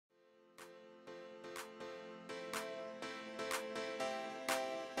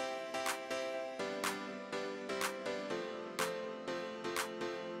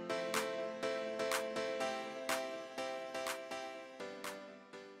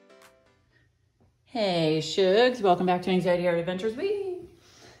Hey Shugs, welcome back to Anxiety Art Adventures. Wee!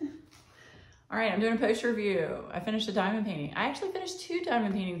 All right, I'm doing a poster review. I finished a diamond painting. I actually finished 2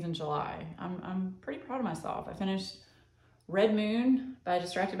 diamond paintings in July. I'm pretty proud of myself. I finished Red Moon by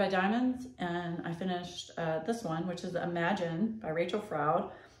Distracted by Diamonds, and I finished this one, which is Imagine by Rachel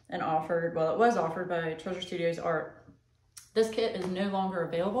Froud, and it was offered by Treasure Studios Art. This kit is no longer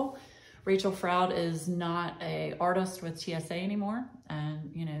available. Rachel Froud is not an artist with TSA anymore, and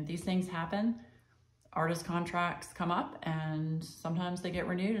you know, these things happen. Artist contracts come up and sometimes they get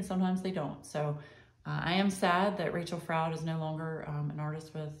renewed and sometimes they don't. So I am sad that Rachel Froud is no longer an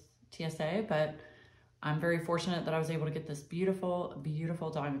artist with TSA, but I'm very fortunate that I was able to get this beautiful, beautiful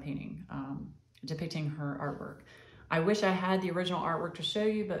diamond painting depicting her artwork. I wish I had the original artwork to show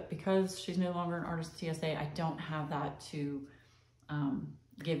you, but because she's no longer an artist with TSA, I don't have that to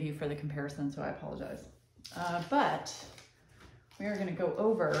give you for the comparison, so I apologize. But we are gonna go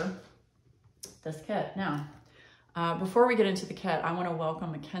over this kit. Now, before we get into the kit, I want to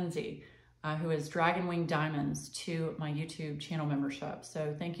welcome Mackenzie, who is Dragon Wing Diamonds, to my YouTube channel membership.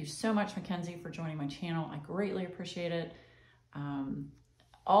 So thank you so much, Mackenzie, for joining my channel. I greatly appreciate it.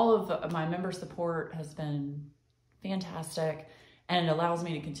 All of my member support has been fantastic, and it allows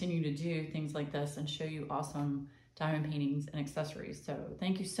me to continue to do things like this and show you awesome diamond paintings and accessories. So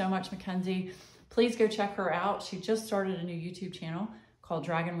thank you so much, Mackenzie. Please go check her out. She just started a new YouTube channel called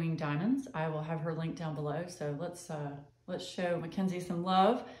Dragon Wing Diamonds. I will have her link down below. So let's show Mackenzie some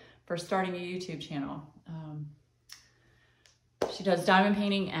love for starting a YouTube channel. She does diamond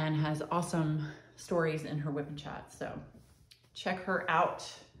painting and has awesome stories in her whip and chat. So check her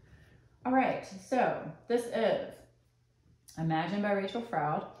out. All right, so this is Imagine by Rachel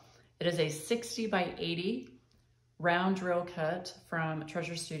Froud. It is a 60 by 80 round drill kit from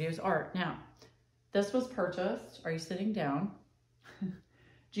Treasure Studios Art. Now, this was purchased, are you sitting down?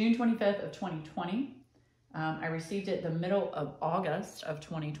 June 25th of 2020. I received it the middle of August of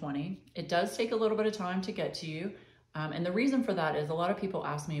 2020. It does take a little bit of time to get to you. And the reason for that is a lot of people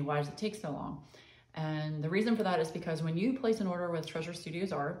ask me, why does it take so long? And the reason for that is because when you place an order with Treasure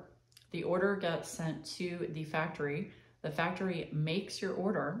Studios Art, the order gets sent to the factory. The factory makes your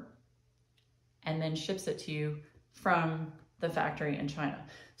order and then ships it to you from the factory in China.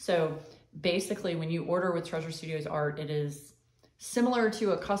 So basically when you order with Treasure Studios Art, it is similar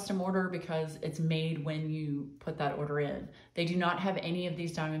to a custom order because it's made when you put that order in. They do not have any of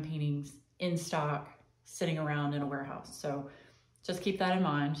these diamond paintings in stock sitting around in a warehouse. So just keep that in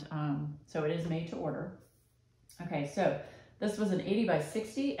mind. So it is made to order. Okay, so this was an 80 by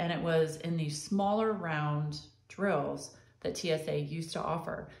 60 and it was in the smaller round drills that TSA used to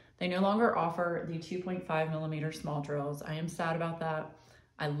offer. They no longer offer the 2.5 millimeter small drills. I am sad about that.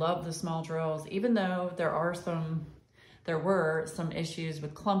 I love the small drills, even though there were some issues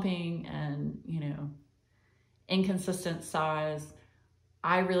with clumping and, you know, inconsistent size.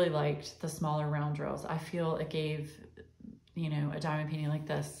 I really liked the smaller round drills. I feel it gave, you know, a diamond painting like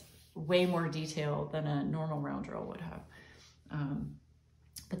this way more detail than a normal round drill would have.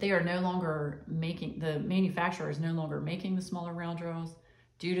 But they are no longer the manufacturer is no longer making the smaller round drills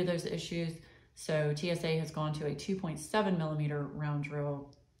due to those issues. So TSA has gone to a 2.7 millimeter round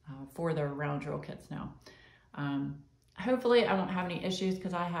drill for their round drill kits now. Hopefully I won't have any issues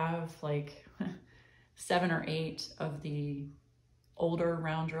because I have like 7 or 8 of the older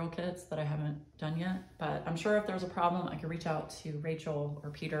round drill kits that I haven't done yet. But I'm sure if there's a problem, I can reach out to Rachel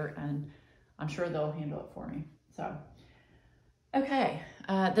or Peter and I'm sure they'll handle it for me. So, okay,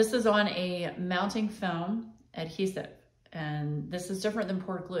 this is on a mounting film adhesive, and this is different than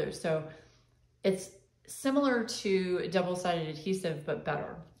poured glue. So it's similar to double-sided adhesive, but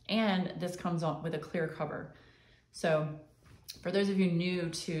better. And this comes on with a clear cover. So for those of you new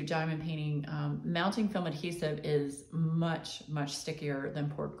to diamond painting, mounting film adhesive is much, much stickier than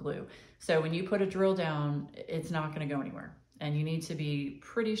poured glue. So when you put a drill down, it's not gonna go anywhere. And you need to be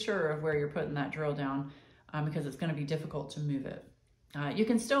pretty sure of where you're putting that drill down because it's gonna be difficult to move it. You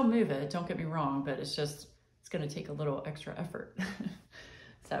can still move it, don't get me wrong, but it's gonna take a little extra effort.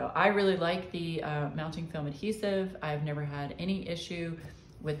 So I really like the mounting film adhesive. I've never had any issue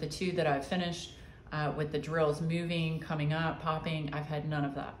with the 2 that I've finished. With the drills moving, coming up, popping, I've had none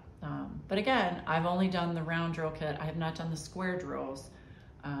of that. But again, I've only done the round drill kit. I have not done the square drills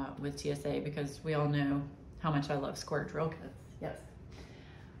with TSA because we all know how much I love square drill kits. Yes.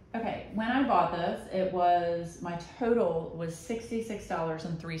 Okay, when I bought this, my total was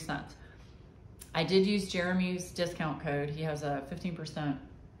 $66.03. I did use Jeremy's discount code. He has a 15%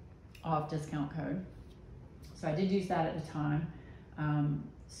 off discount code. So I did use that at the time.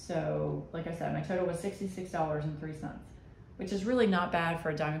 So like I said, my total was $66.03. which is really not bad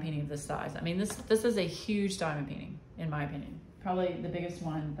for a diamond painting of this size. I mean, this is a huge diamond painting, in my opinion. Probably the biggest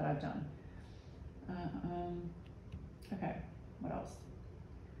one that I've done. Okay, what else?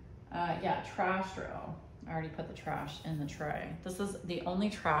 Yeah, trash drill. I already put the trash in the tray. This is the only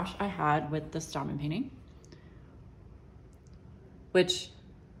trash I had with this diamond painting, which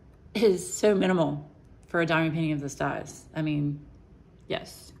is so minimal for a diamond painting of this size. I mean,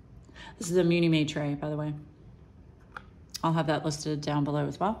 yes. This is a Muni Made tray, by the way. I'll have that listed down below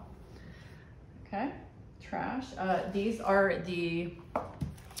as well. Okay, trash. These are the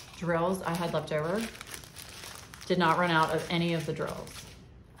drills I had left over. Did not run out of any of the drills.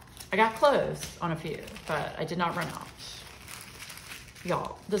 I got close on a few, but I did not run out.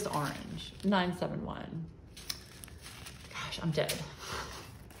 Y'all, this orange, 971. Gosh, I'm dead.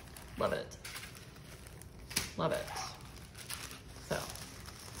 Love it. Love it. So,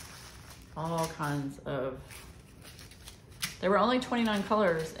 all kinds of, there were only 29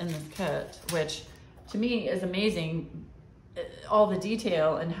 colors in this kit, which to me is amazing. All the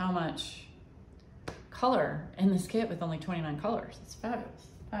detail and how much color in this kit with only 29 colors. It's fabulous,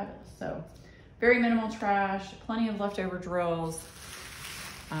 fabulous. So very minimal trash, plenty of leftover drills.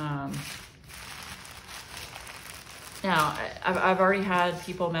 Now, I've already had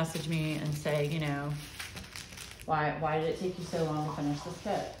people message me and say, you know, why did it take you so long to finish this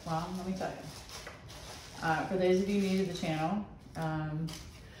kit? Well, let me tell you. For those of you new to the channel,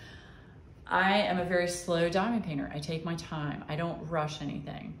 I am a very slow diamond painter. I take my time. I don't rush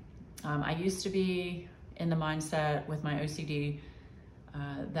anything. I used to be in the mindset with my OCD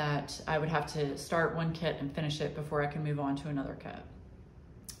that I would have to start one kit and finish it before I can move on to another kit.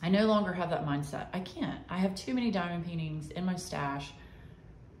 I no longer have that mindset. I can't. I have too many diamond paintings in my stash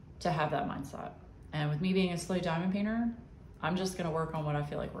to have that mindset. And with me being a slow diamond painter, I'm just gonna work on what I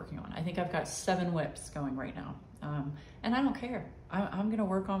feel like working on. I think I've got 7 whips going right now. And I don't care. I'm gonna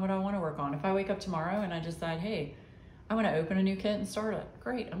work on what I wanna work on. If I wake up tomorrow and I decide, hey, I wanna open a new kit and start it,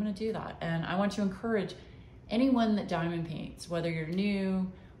 great, I'm gonna do that. And I want to encourage anyone that diamond paints, whether you're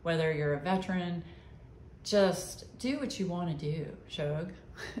new, whether you're a veteran, just do what you wanna do, Shog.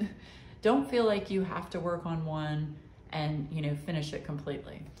 Don't feel like you have to work on one and, you know, finish it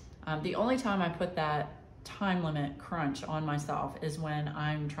completely. The only time I put that time limit crunch on myself is when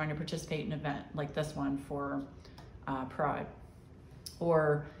I'm trying to participate in an event like this one for Pride,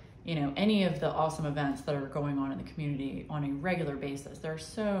 or, you know, any of the awesome events that are going on in the community on a regular basis. There are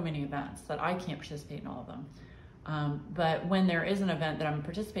so many events that I can't participate in all of them. But when there is an event that I'm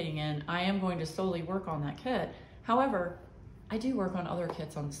participating in, I am going to solely work on that kit. However, I do work on other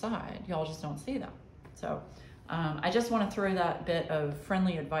kits on the side. Y'all just don't see them. So I just want to throw that bit of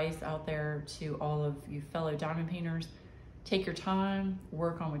friendly advice out there to all of you fellow diamond painters. Take your time,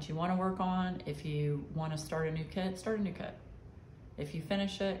 work on what you want to work on. If you want to start a new kit, start a new kit. If you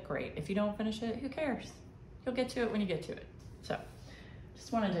finish it, great. If you don't finish it, who cares? You'll get to it when you get to it. So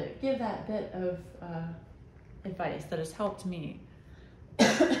just wanted to give that bit of advice that has helped me.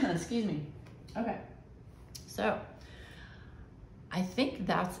 Excuse me. Okay, so I think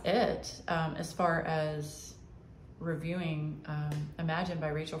that's it as far as reviewing Imagine by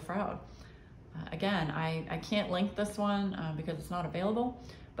Rachel Froud. Again, I can't link this one because it's not available,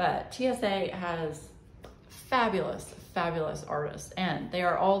 but TSA has fabulous, fabulous artists, and they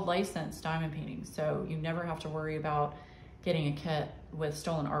are all licensed diamond paintings, so you never have to worry about getting a kit with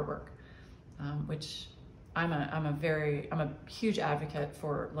stolen artwork, which I'm a huge advocate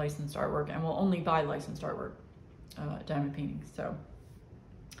for licensed artwork and will only buy licensed artwork diamond paintings. So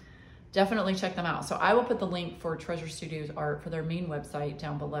definitely check them out. So I will put the link for Treasure Studios art for their main website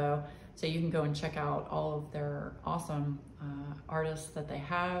down below, so you can go and check out all of their awesome artists that they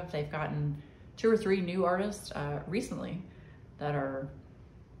have. They've gotten 2 or 3 new artists recently that are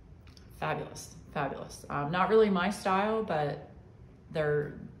fabulous, fabulous. Not really my style, but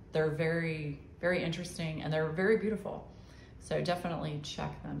they're very, very interesting, and they're very beautiful. So definitely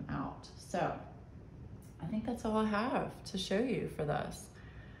check them out. So I think that's all I have to show you for this.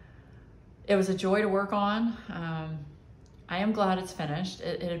 It was a joy to work on. I am glad it's finished.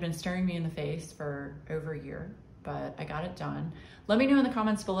 It had been staring me in the face for over a year, but I got it done. Let me know in the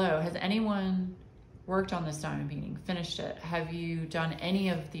comments below, has anyone worked on this diamond painting, finished it? Have you done any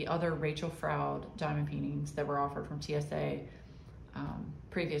of the other Rachel Froud diamond paintings that were offered from TSA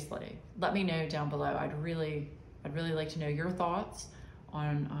previously? Let me know down below. I'd really like to know your thoughts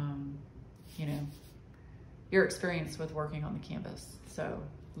on, you know, your experience with working on the canvas. So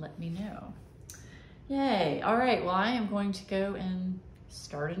let me know. Yay. All right, well, I am going to go and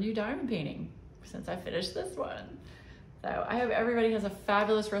start a new diamond painting since I finished this one. So I hope everybody has a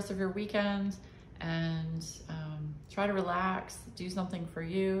fabulous rest of your weekend, and try to relax, do something for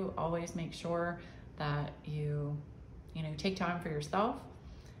you. Always make sure that you take time for yourself.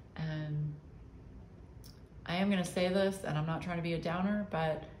 And I am going to say this, and I'm not trying to be a downer,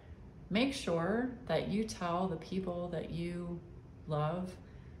 but make sure that you tell the people that you love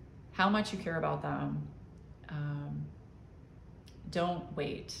how much you care about them. Don't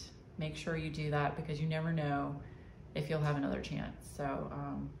wait. Make sure you do that, because you never know if you'll have another chance. So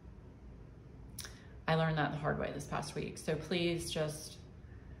I learned that the hard way this past week. So please just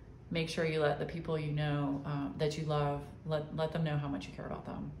make sure you let the people you know that you love, let them know how much you care about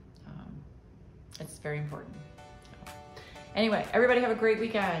them. It's very important. So, anyway, everybody have a great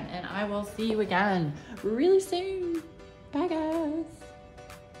weekend, and I will see you again really soon. Bye, guys.